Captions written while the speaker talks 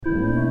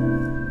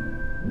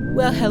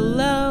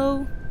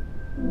Well,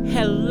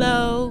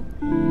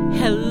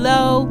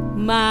 hello,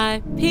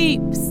 my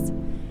peeps.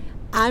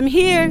 I'm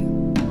here.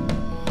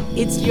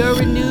 It's your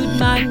renewed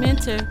mind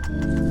mentor,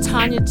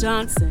 Tanya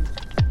Johnson,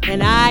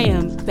 and I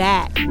am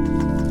back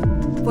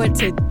for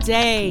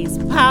today's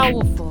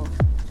powerful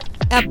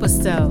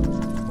episode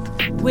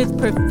with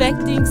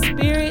Perfecting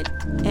Spirit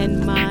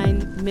and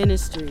Mind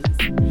Ministries.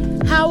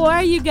 How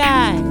are you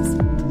guys?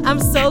 I'm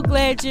so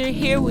glad you're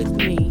here with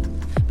me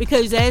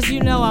because, as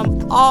you know,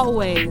 I'm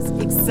always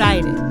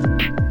excited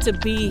to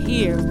be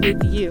here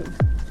with you.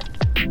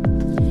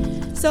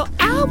 So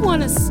I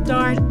want to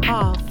start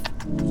off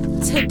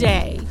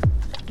today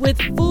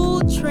with full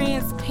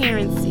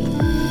transparency.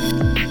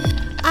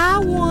 I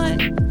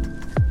want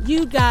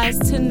you guys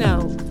to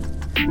know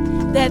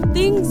that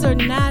things are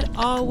not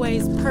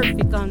always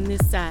perfect on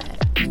this side.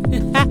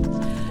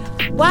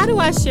 Why do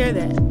I share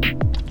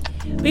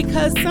that?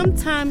 Because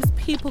sometimes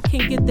people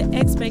can get the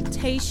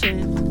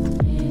expectation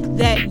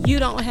that you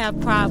don't have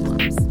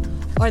problems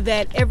or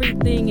that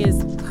everything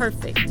is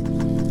perfect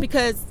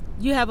because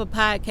you have a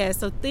podcast,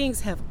 so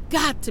things have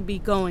got to be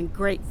going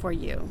great for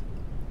you.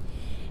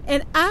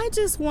 And I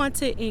just want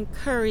to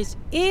encourage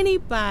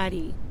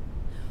anybody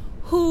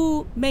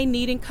who may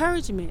need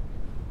encouragement,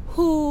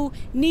 who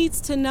needs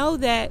to know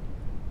that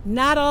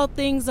not all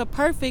things are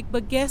perfect,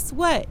 but guess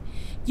what?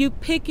 You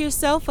pick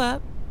yourself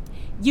up,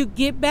 you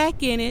get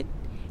back in it,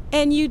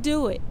 and you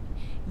do it.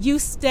 You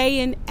stay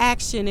in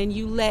action and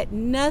you let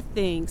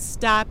nothing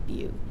stop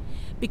you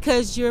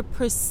because you're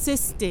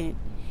persistent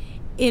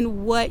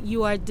in what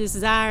you are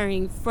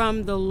desiring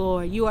from the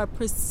Lord. You are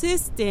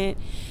persistent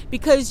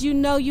because you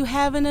know you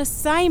have an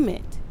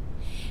assignment.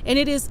 And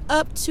it is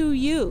up to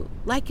you,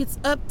 like it's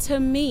up to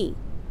me,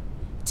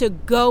 to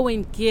go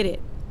and get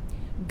it.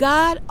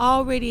 God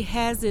already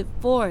has it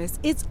for us.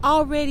 It's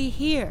already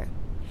here.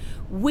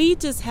 We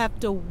just have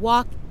to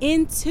walk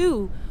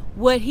into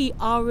what He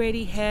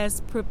already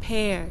has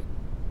prepared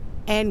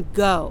and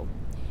go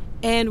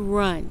and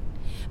run.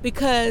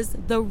 Because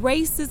the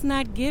race is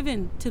not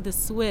given to the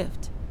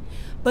swift,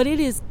 but it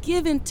is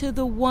given to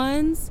the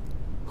ones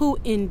who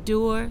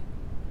endure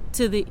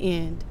to the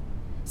end.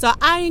 So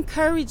I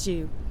encourage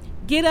you,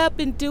 get up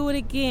and do it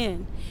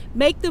again.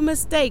 Make the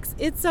mistakes.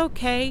 It's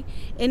okay.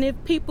 And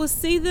if people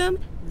see them,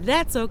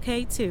 that's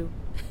okay too.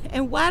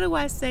 And why do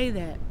I say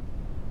that?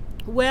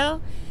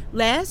 Well,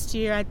 last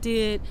year I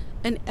did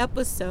an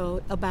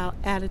episode about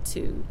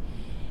attitude.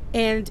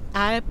 And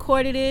I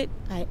recorded it,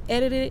 I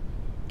edited it,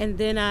 and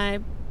then I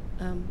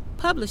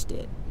published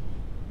it.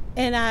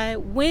 And I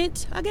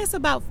went, I guess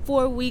about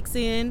 4 weeks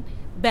in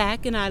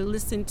back, and I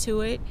listened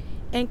to it.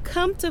 And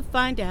come to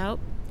find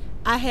out,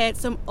 I had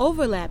some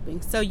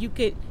overlapping. So you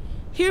could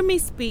hear me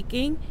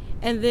speaking,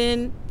 and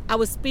then I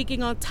was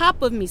speaking on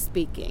top of me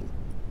speaking.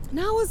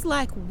 And I was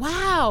like,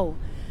 wow,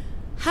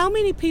 how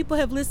many people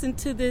have listened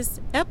to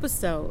this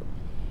episode?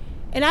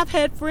 And I've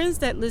had friends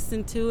that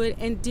listened to it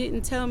and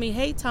didn't tell me,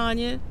 hey,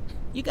 Tanya,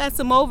 you got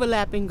some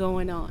overlapping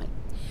going on.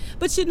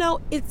 But you know,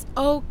 it's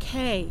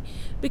okay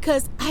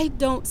because I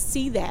don't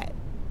see that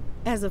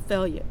as a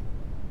failure.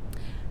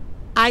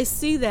 I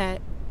see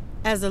that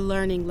as a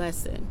learning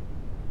lesson.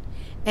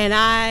 And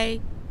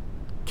I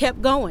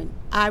kept going.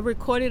 I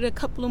recorded a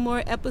couple of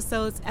more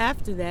episodes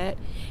after that.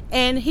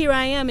 And here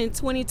I am in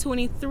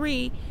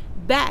 2023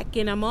 back,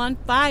 and I'm on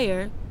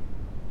fire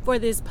for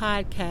this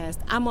podcast.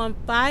 I'm on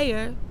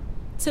fire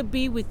to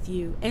be with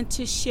you and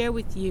to share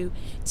with you,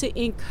 to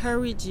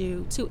encourage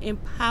you, to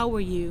empower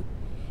you,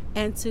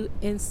 and to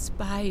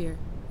inspire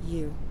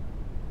you.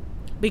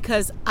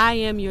 Because I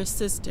am your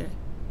sister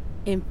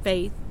in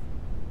faith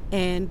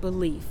and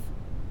belief.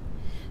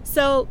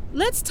 So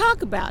let's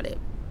talk about it.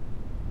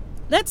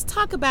 Let's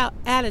talk about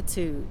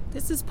attitude.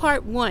 This is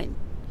part 1.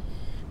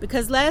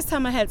 Because last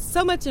time I had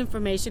so much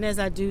information as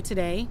I do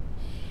today,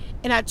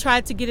 and I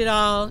tried to get it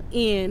all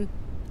in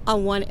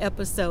on one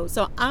episode.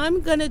 So I'm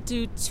going to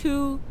do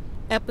 2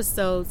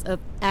 episodes of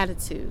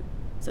attitude.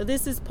 So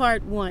this is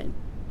part 1.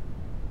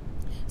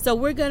 So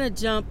we're going to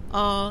jump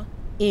all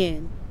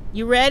in.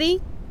 You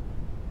ready?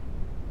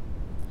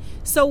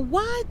 So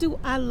why do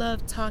I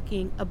love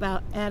talking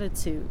about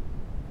attitude?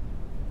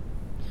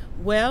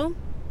 Well,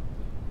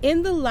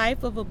 in the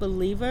life of a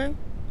believer,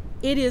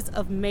 it is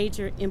of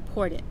major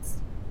importance,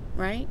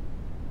 right?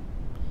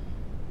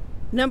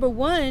 Number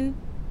 1,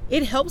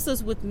 it helps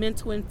us with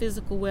mental and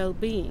physical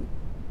well-being.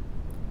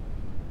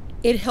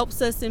 It helps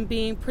us in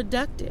being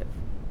productive.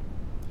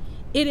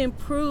 It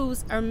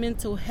improves our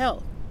mental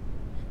health.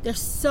 There's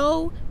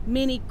so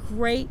many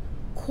great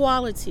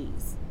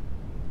qualities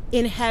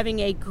in having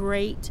a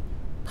great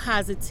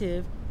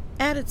positive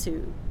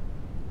attitude.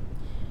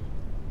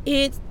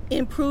 It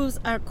improves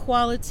our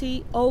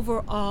quality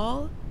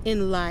overall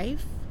in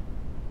life.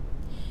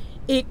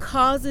 It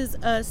causes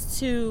us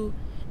to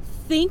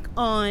think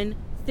on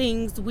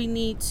things we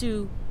need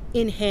to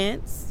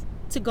enhance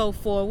to go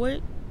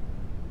forward.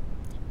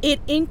 It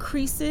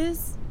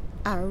increases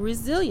our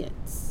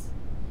resilience.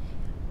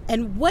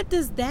 And what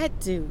does that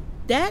do?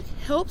 That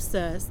helps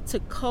us to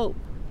cope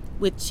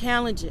with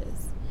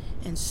challenges,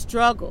 and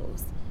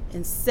struggles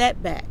and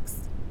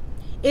setbacks.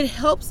 It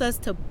helps us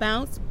to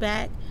bounce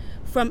back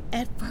from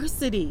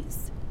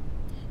adversities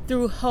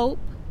through hope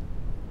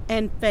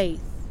and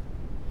faith.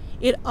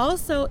 It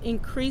also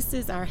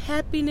increases our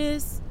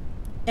happiness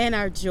and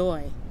our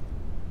joy.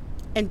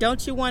 And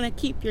don't you want to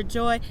keep your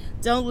joy?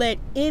 Don't let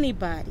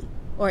anybody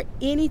or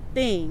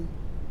anything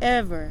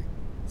ever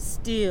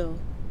steal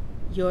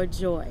your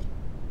joy.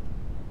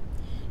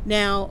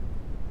 Now,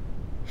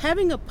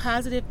 having a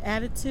positive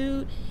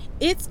attitude,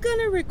 it's going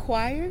to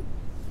require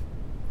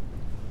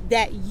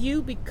that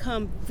you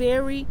become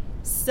very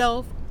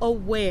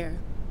self-aware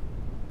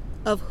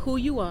of who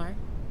you are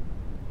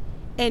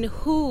and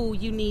who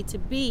you need to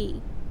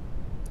be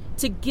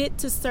to get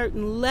to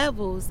certain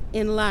levels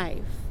in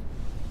life.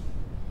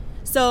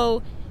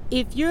 So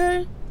if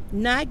you're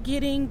not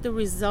getting the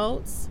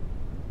results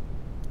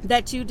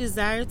that you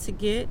desire to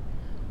get,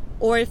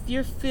 or if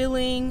you're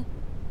feeling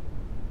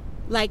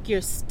like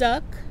you're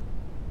stuck,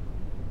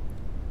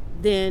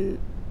 then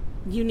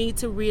you need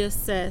to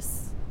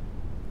reassess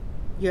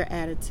your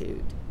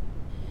attitude.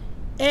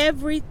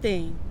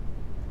 Everything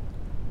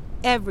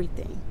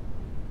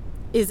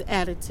is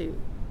attitude.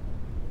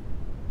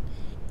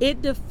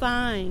 It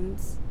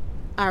defines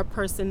our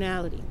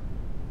personality.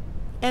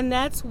 And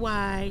that's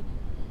why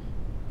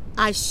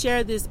I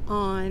share this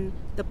on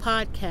the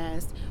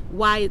podcast,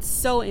 why it's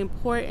so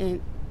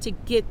important to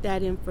get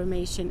that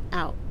information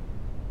out.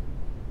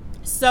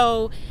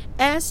 So,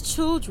 as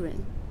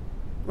children,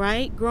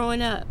 right,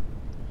 growing up,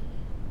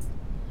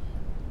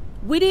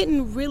 we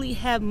didn't really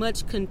have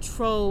much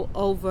control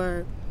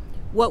over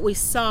what we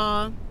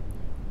saw,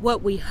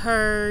 what we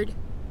heard,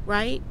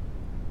 right?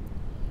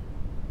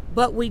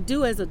 But we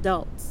do as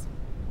adults.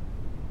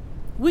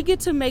 We get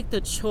to make the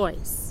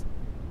choice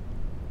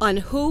on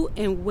who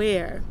and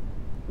where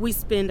we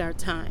spend our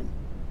time.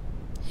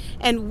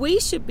 And we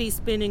should be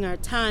spending our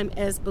time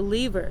as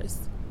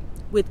believers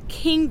with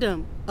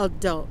kingdom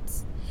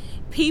adults,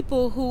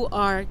 people who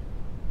are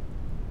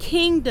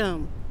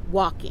kingdom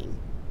walking,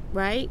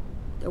 right?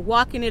 They're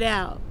walking it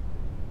out.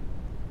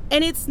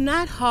 And it's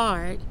not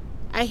hard.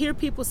 I hear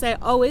people say,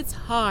 oh, it's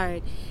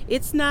hard.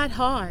 It's not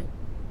hard.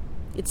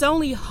 It's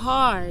only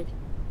hard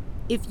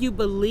if you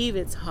believe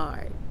it's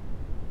hard,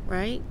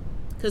 right?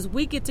 Because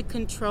we get to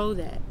control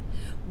that.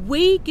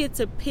 We get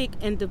to pick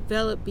and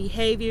develop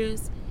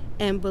behaviors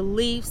and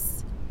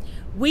beliefs.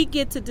 We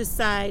get to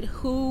decide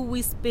who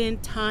we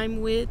spend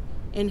time with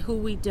and who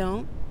we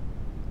don't.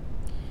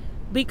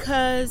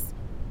 Because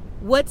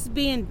what's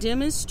being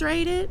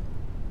demonstrated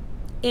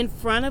in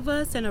front of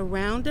us and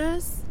around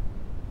us,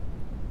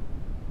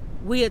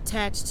 we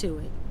attach to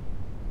it.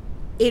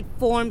 It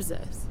forms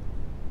us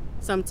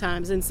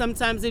sometimes, and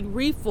sometimes it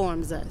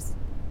reforms us.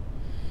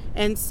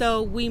 And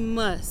so we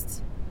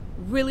must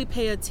really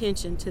pay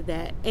attention to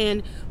that.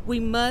 And we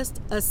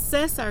must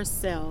assess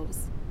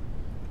ourselves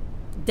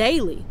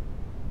daily.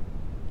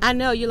 I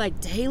know you're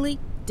like, daily?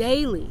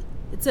 Daily.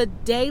 It's a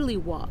daily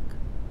walk.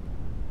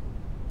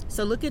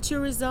 So look at your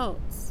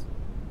results.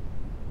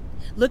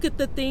 Look at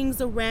the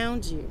things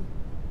around you.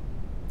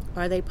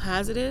 Are they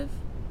positive?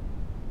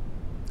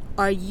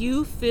 Are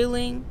you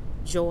feeling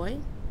joy?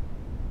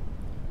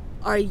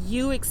 Are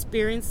you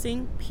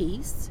experiencing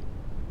peace?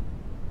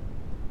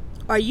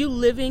 Are you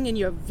living in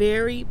your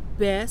very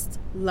best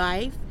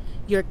life,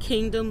 your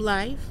kingdom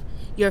life,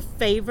 your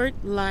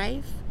favorite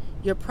life,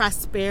 your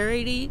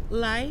prosperity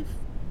life?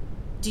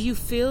 Do you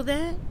feel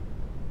that?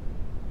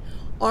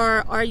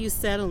 Or are you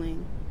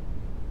settling?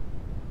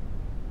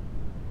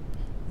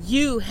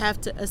 You have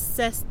to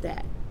assess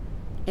that,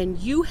 and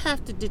you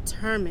have to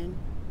determine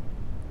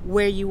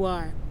where you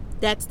are.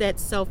 That's that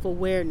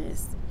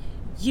self-awareness.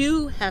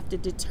 You have to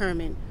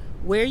determine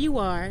where you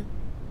are,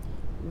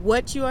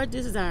 what you are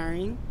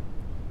desiring,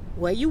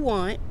 what you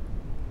want,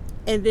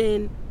 and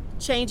then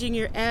changing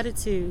your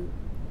attitude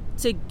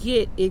to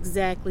get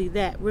exactly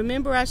that.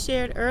 Remember, I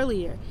shared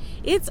earlier,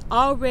 it's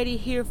already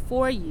here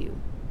for you.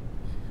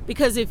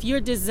 Because if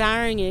you're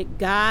desiring it,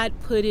 God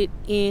put it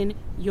in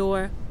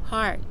your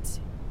heart.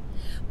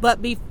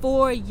 But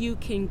before you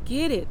can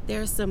get it,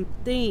 there's some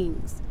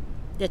things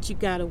that you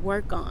got to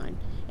work on.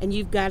 And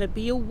you've got to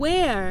be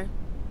aware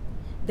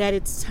that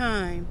it's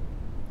time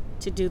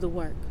to do the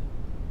work.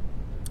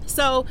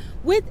 So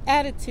with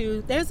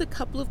attitude, there's a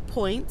couple of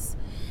points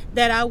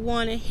that I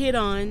want to hit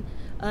on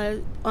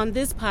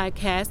this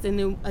podcast. And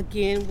then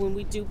again, when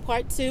we do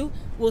part 2,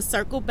 we'll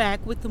circle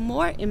back with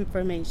more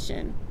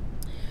information.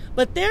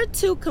 But there are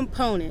 2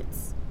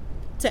 components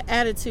to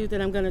attitude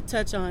that I'm going to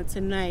touch on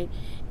tonight.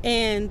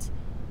 And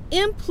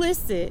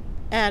implicit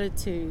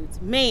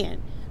attitudes,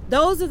 man,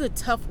 those are the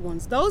tough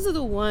ones. Those are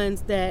the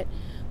ones that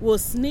will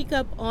sneak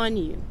up on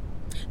you.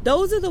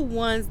 Those are the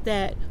ones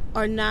that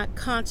are not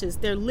conscious.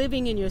 They're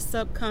living in your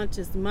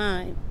subconscious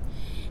mind.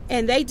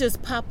 And they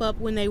just pop up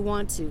when they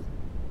want to,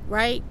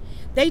 right?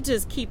 They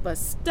just keep us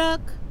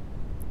stuck.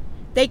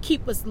 They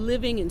keep us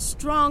living in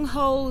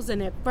strongholds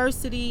and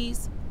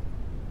adversities.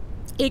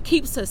 It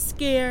keeps us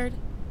scared.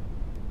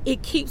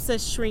 It keeps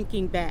us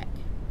shrinking back.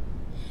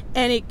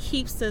 And it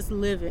keeps us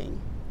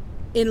living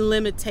in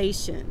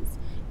limitations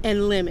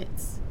and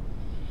limits.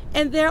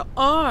 And there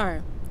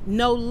are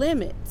no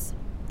limits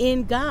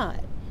in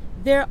God.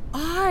 There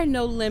are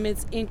no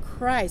limits in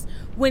Christ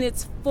when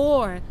it's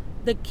for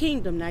the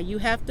kingdom. Now, you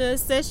have to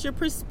assess your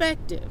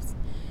perspectives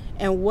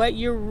and what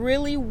you're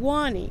really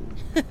wanting.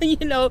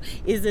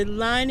 Is it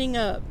lining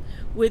up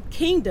with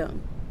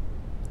kingdom?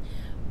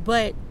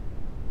 But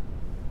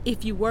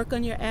if you work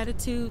on your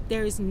attitude,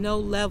 there is no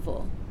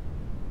level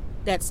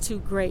that's too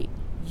great.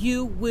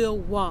 You will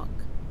walk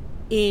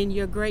in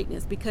your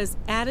greatness because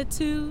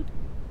attitude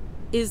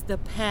is the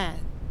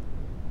path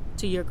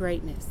to your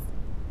greatness.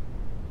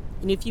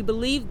 And if you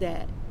believe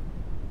that,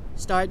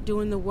 start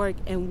doing the work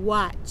and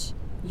watch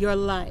your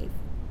life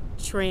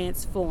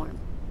transform.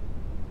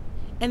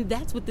 And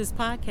that's what this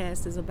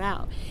podcast is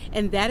about.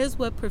 And that is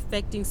what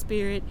Perfecting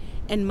Spirit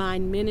and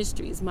Mind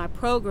Ministries, my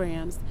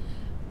programs,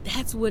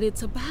 that's what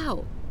it's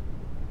about.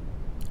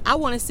 I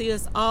want to see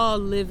us all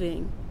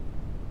living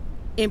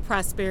in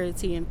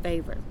prosperity and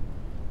favor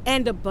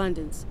and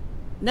abundance.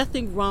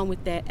 Nothing wrong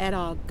with that at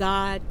all.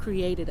 God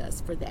created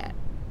us for that.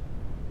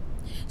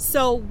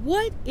 So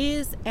what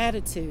is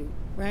attitude,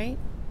 right?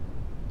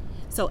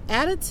 So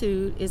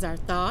attitude is our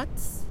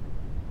thoughts,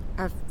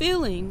 our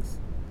feelings,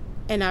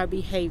 and our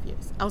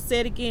behaviors. I'll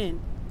say it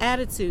again.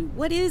 Attitude,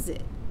 what is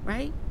it,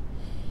 right?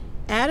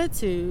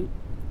 Attitude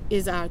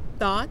is our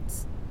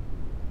thoughts,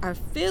 our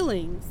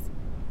feelings,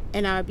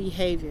 and our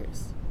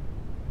behaviors.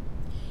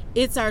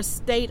 It's our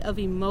state of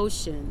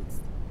emotions,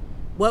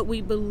 what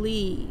we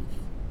believe.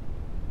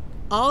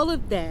 All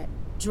of that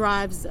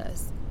drives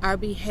us, our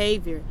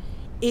behavior.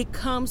 It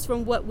comes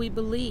from what we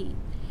believe,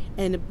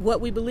 and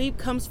what we believe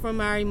comes from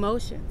our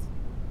emotions.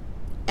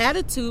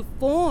 Attitude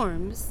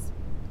forms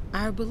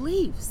our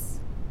beliefs.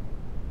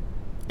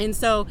 And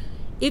so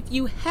if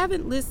you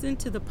haven't listened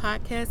to the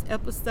podcast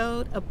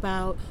episode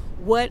about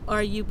what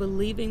are you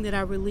believing that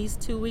I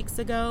released 2 weeks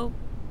ago,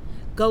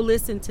 go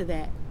listen to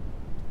that.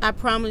 I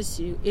promise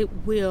you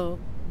it will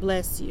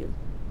bless you.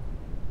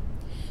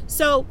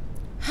 So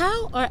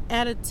how are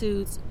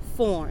attitudes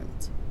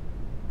formed?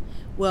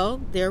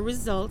 Well, they're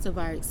results of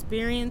our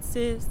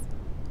experiences,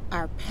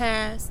 our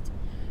past,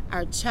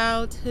 our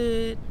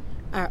childhood,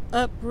 our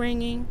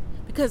upbringing,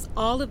 because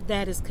all of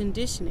that is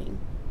conditioning.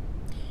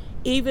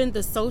 Even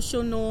the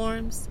social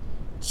norms,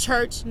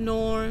 church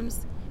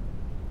norms.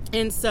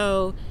 And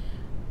so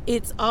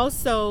it's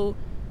also,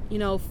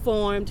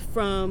 formed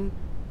from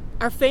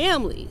our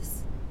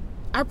families,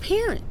 our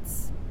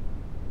parents.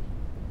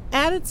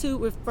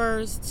 Attitude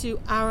refers to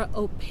our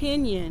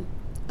opinion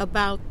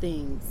about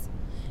things.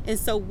 And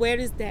so where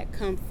does that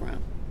come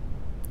from?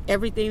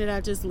 Everything that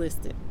I just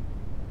listed.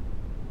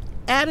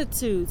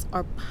 Attitudes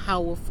are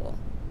powerful.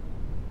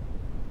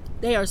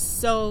 They are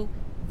so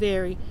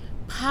very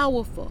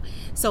powerful.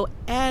 So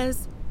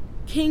as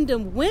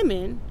kingdom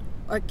women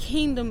or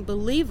kingdom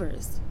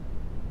believers,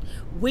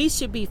 we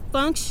should be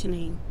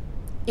functioning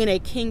in a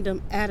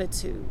kingdom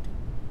attitude.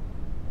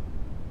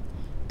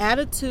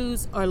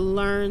 Attitudes are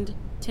learned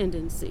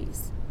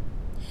tendencies.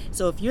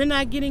 So if you're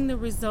not getting the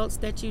results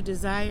that you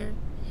desire,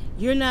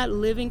 you're not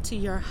living to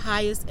your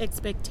highest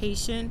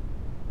expectation,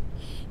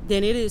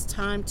 then it is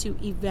time to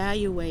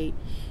evaluate.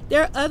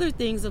 There are other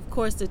things, of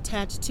course,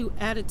 attached to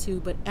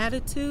attitude, but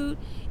attitude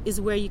is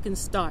where you can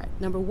start.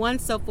 Number 1,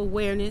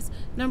 self-awareness.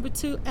 Number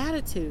 2,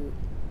 attitude.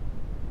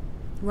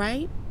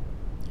 Right?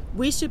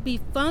 We should be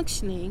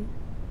functioning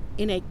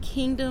in a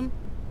kingdom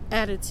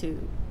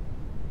attitude.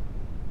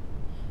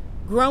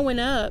 Growing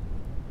up,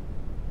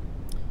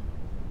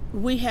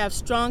 we have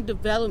strong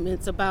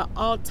developments about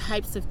all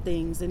types of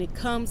things, and it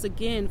comes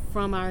again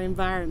from our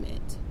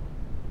environment.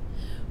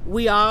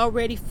 We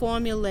already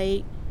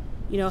formulate,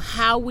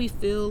 how we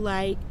feel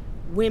like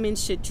women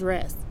should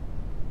dress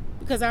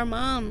because our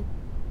mom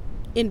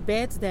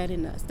embeds that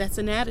in us. That's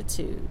an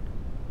attitude.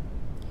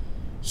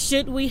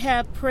 Should we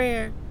have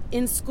prayer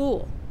in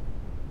school?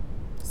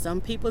 Some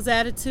people's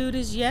attitude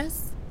is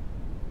yes.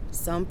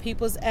 Some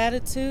people's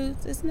attitude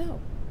is no.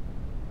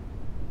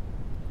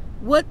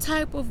 What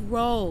type of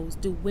roles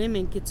do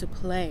women get to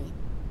play?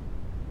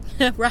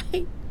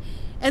 Right?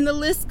 And the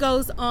list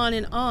goes on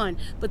and on.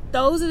 But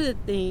those are the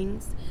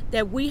things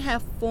that we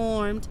have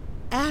formed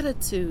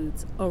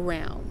attitudes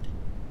around.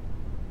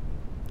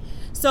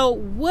 So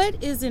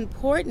what is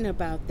important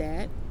about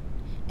that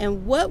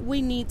and what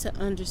we need to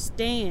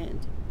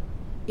understand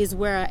is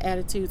where our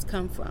attitudes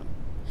come from.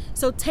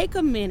 So take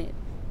a minute,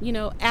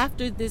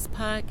 after this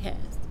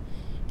podcast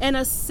and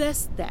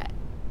assess that.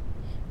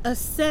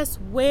 Assess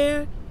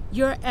where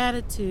your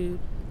attitude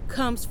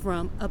comes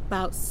from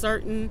about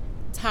certain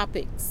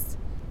topics,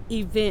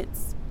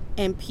 events,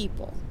 and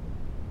people.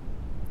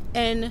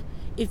 And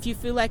if you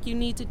feel like you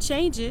need to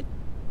change it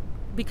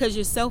because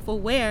you're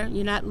self-aware,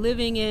 you're not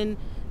living in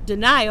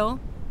denial,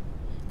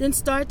 then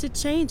start to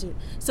change it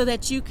so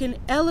that you can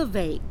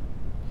elevate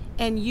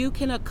and you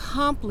can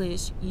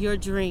accomplish your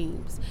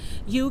dreams.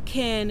 You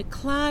can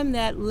climb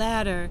that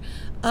ladder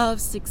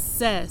of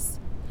success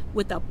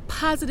with a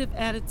positive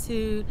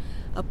attitude,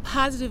 a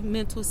positive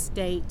mental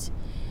state,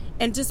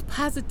 and just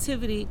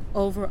positivity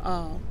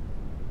overall.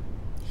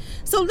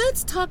 So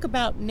let's talk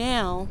about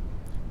now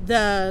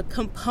the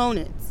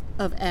components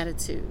of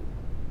attitude.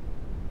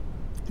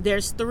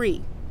 There's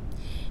 3,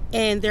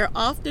 and they're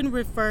often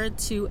referred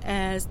to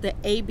as the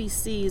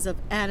ABCs of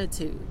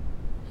attitude.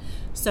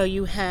 So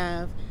you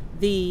have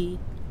the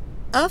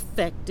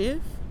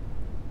affective,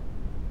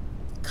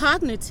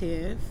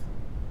 cognitive,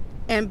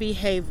 and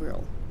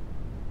behavioral.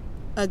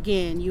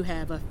 Again, you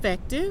have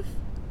affective,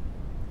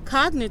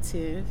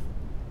 cognitive,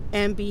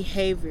 and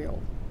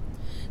behavioral.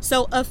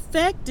 So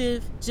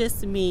affective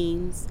just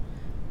means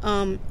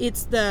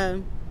it's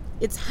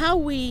how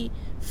we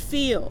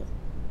feel,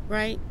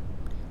 right?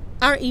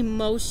 Our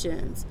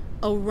emotions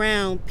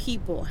around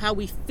people, how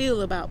we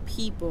feel about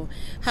people,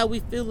 how we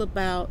feel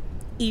about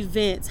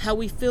events, how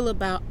we feel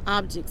about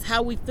objects,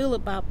 how we feel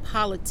about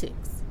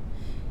politics.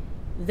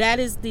 That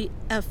is the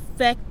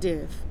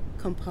affective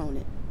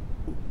component.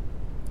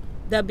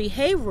 The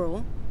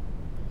behavioral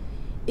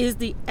is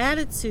the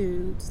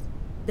attitudes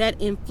that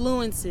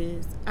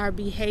influences our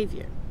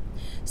behavior.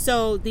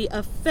 So the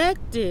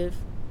affective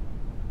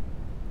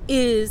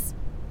is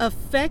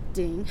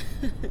affecting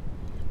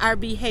our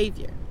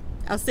behavior.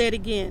 I'll say it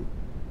again.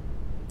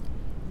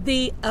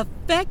 The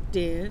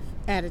affective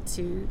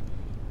attitude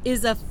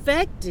is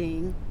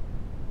affecting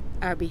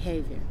our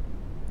behavior.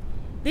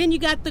 Then you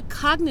got the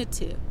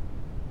cognitive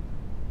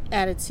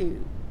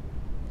attitude.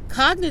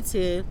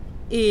 Cognitive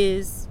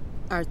is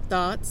our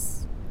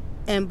thoughts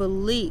and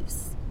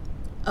beliefs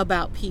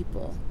about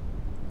people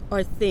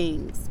or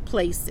things,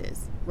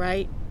 places,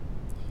 right?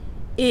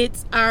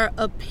 It's our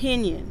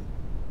opinion.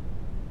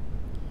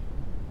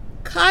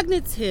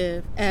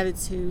 Cognitive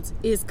attitudes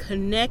is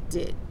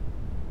connected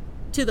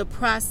to the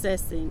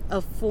processing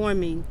of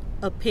forming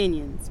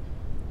opinions,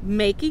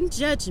 making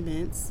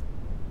judgments,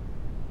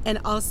 and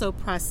also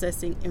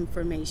processing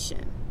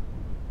information.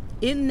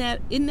 Isn't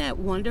that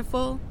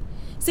wonderful?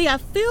 See, I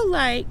feel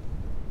like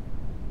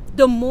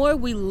the more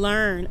we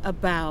learn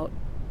about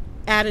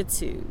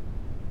attitude,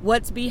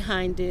 what's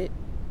behind it,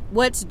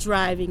 what's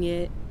driving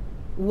it,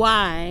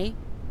 why,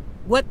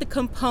 what the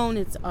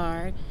components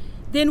are,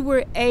 then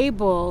we're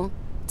able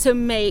to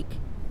make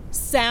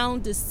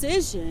sound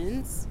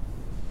decisions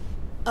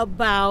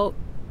about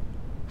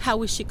how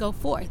we should go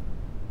forth,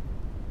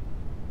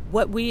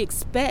 what we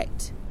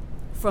expect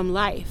from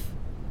life,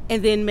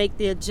 and then make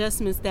the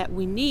adjustments that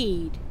we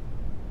need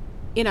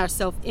in our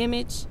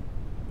self-image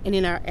and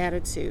in our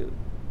attitude.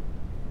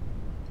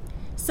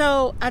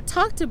 So I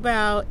talked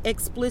about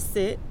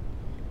explicit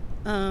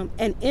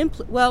and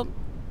implicit.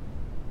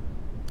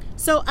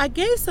 So I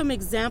gave some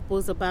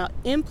examples about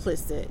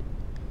implicit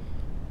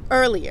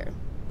earlier,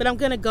 but I'm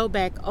going to go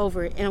back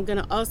over it, and I'm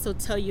going to also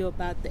tell you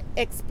about the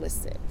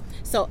explicit.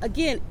 So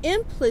again,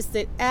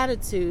 implicit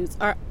attitudes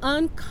are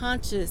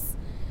unconscious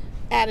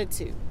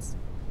attitudes.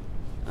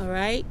 All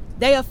right?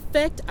 They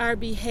affect our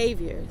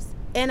behaviors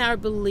and our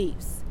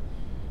beliefs.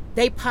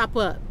 They pop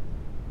up.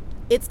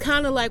 It's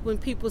kind of like when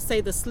people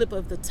say the slip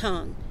of the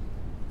tongue.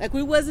 Like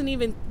we weren't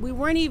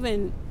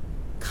even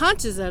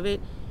conscious of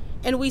it,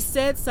 and we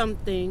said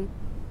something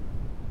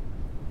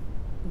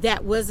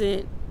that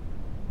wasn't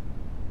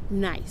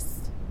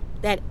nice.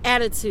 That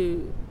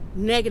attitude,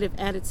 negative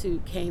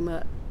attitude came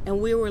up, and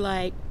we were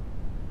like,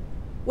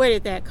 where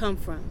did that come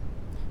from?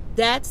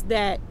 That's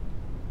that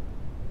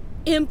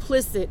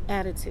implicit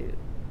attitude.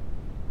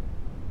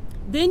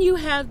 Then you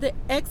have the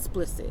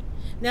explicit.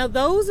 Now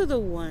those are the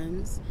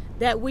ones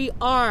that we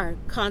are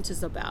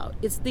conscious about.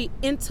 It's the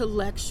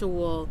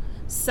intellectual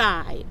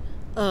side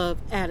of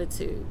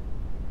attitude.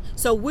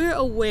 So we're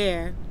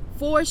aware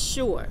for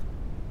sure.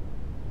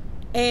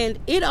 And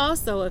it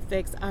also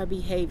affects our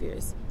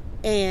behaviors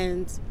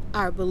and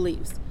our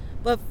beliefs.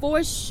 But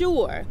for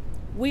sure,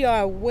 we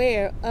are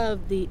aware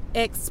of the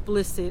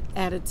explicit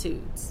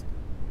attitudes.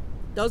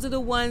 Those are the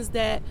ones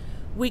that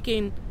we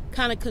can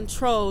kind of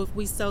control if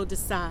we so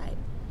decide.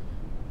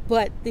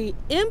 But the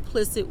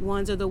implicit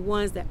ones are the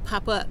ones that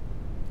pop up,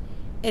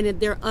 and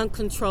they're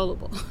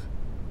uncontrollable.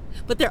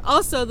 But they're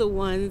also the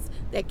ones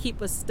that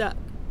keep us stuck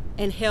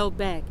and held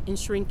back and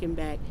shrinking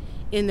back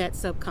in that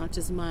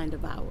subconscious mind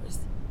of ours.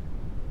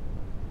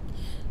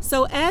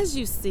 So as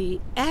you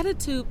see,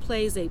 attitude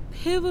plays a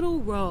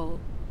pivotal role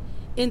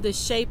in the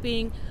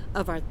shaping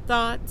of our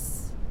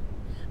thoughts,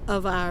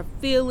 of our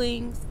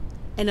feelings,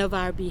 and of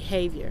our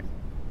behavior,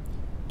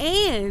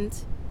 and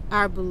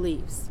our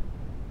beliefs.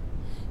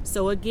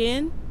 So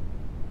again,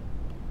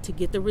 to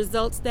get the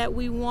results that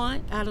we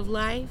want out of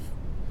life,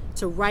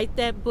 to write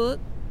that book,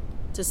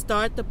 to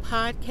start the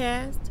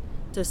podcast,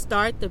 to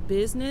start the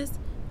business,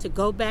 to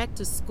go back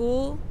to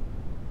school,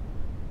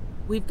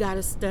 we've got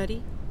to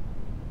study,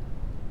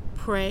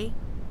 pray,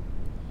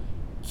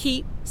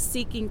 keep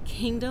seeking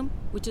kingdom,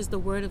 which is the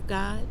word of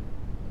God,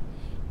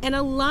 and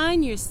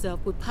align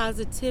yourself with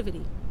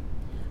positivity.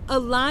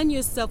 Align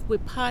yourself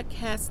with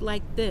podcasts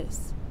like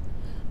this.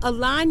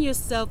 Align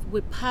yourself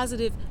with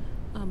positive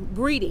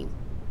reading,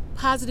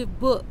 positive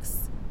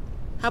books.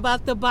 How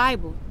about the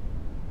Bible?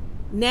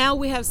 Now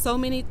we have so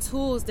many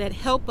tools that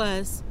help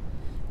us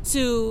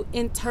to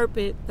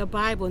interpret the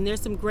Bible. And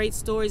there's some great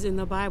stories in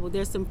the Bible.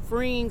 There's some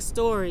freeing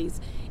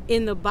stories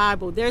in the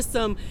Bible. There's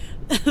some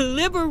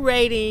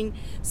liberating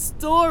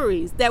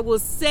stories that will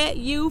set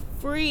you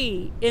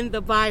free in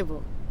the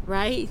Bible,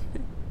 right?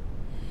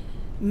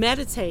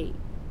 Meditate,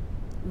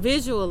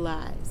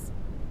 visualize,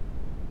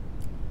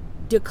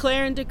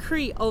 declare and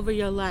decree over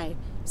your life.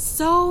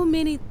 So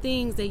many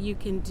things that you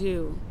can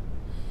do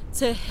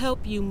to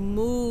help you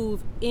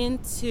move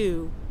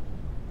into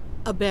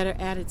a better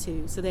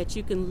attitude so that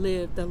you can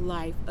live the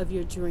life of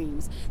your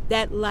dreams,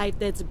 that life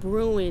that's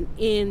brewing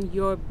in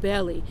your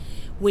belly.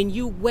 When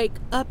you wake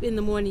up in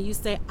the morning, you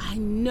say, I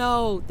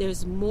know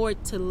there's more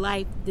to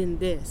life than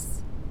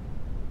this.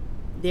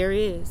 There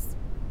is.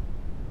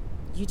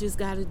 You just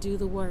got to do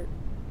the work.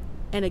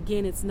 And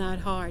again, it's not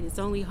hard. It's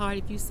only hard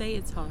if you say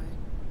it's hard.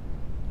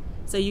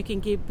 So you can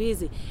get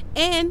busy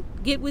and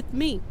get with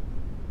me.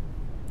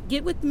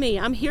 Get with me.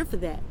 I'm here for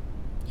that.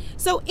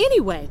 So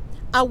anyway,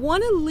 I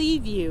want to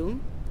leave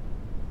you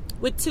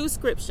with 2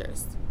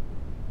 scriptures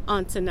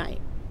on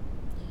tonight.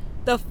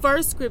 The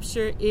first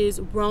scripture is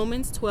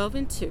Romans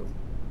 12:2.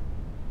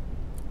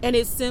 And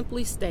it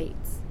simply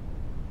states,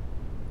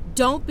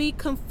 don't be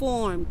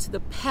conformed to the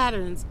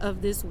patterns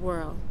of this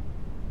world,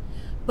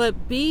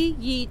 but be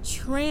ye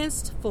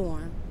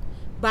transformed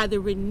by the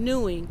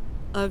renewing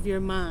of your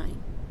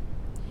mind.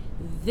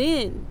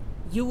 Then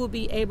you will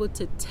be able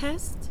to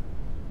test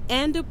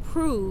and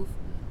approve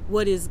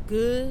what is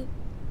good,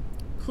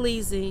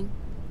 pleasing,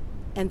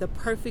 and the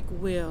perfect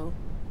will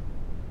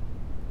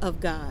of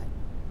God.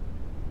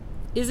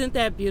 Isn't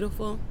that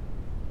beautiful?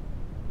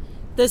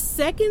 The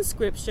second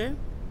scripture,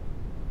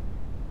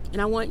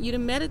 and I want you to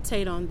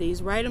meditate on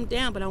these, write them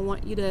down, but I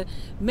want you to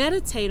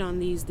meditate on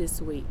these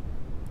this week.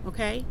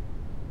 Okay?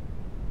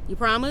 You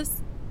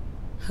promise?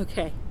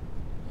 Okay.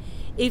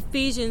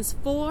 Ephesians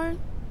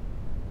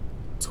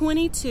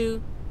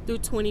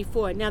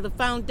 4:22-24. Now, the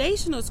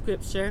foundational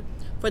scripture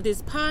for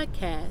this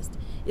podcast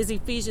is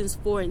Ephesians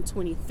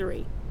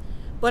 4:23.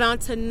 But on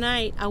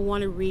tonight, I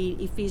want to read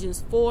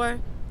Ephesians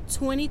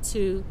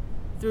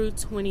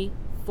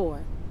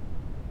 4:22-24.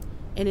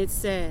 And it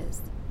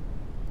says,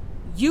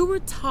 you were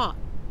taught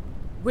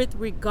with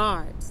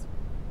regards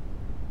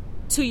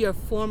to your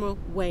former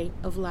way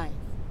of life.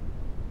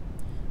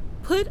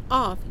 Put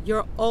off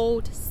your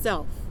old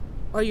self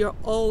or your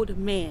old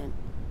man.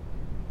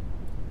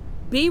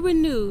 Be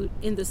renewed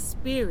in the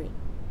spirit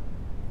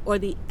or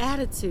the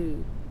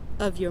attitude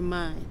of your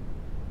mind.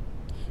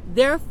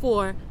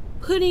 Therefore,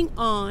 putting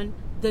on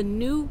the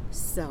new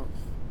self,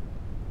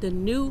 the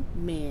new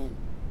man,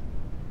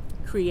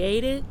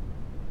 created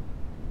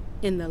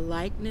in the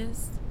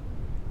likeness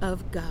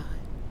of God.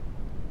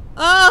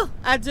 Oh,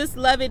 I just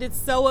love it.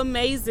 It's so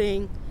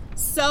amazing.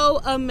 So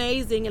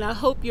amazing. And I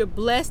hope you're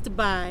blessed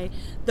by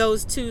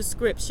those 2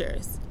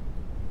 scriptures.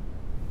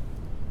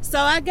 So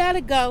I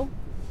gotta go.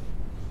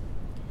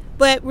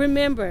 But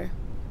remember,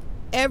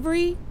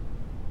 every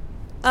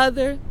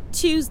other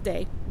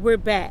Tuesday, we're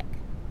back.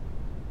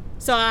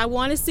 So I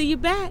want to see you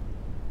back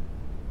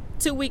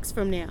 2 weeks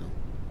from now.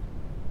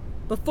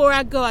 Before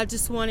I go, I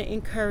just want to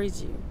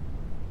encourage you.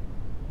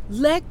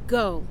 Let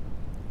go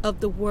of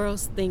the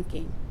world's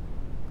thinking.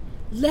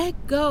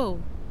 Let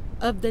go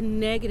of the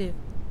negative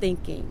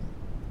thinking,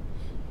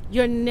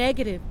 your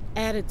negative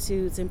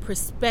attitudes and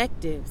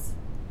perspectives,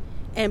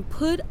 and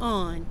put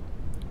on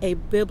a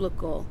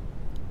biblical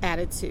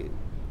attitude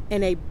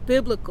and a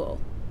biblical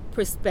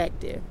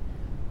perspective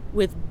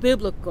with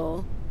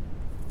biblical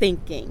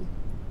thinking.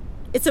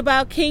 It's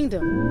about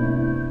kingdom.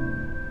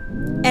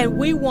 And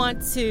we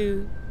want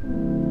to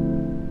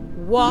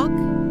walk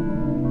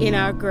in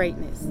our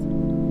greatness.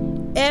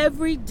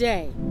 Every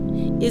day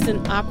is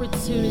an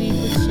opportunity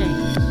for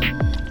change.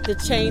 The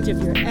change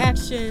of your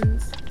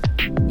actions.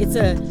 It's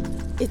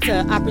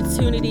an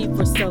opportunity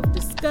for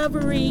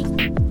self-discovery.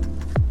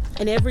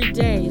 And every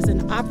day is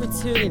an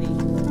opportunity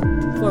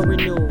for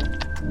renewal.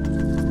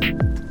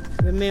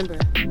 Remember,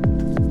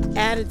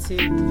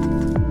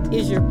 attitude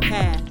is your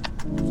path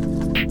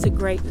to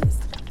greatness.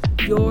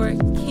 Your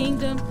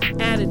kingdom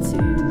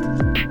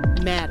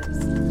attitude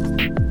matters.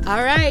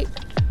 All right,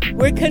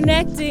 we're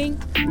connecting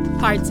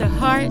heart to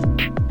heart,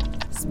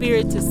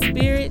 spirit to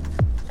spirit,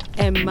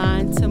 and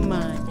mind to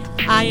mind.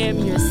 I am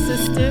your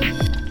sister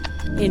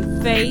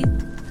in faith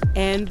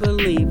and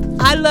belief.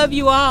 I love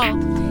you all,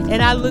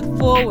 and I look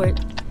forward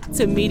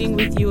to meeting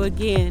with you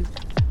again.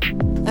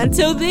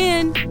 Until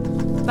then,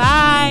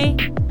 bye.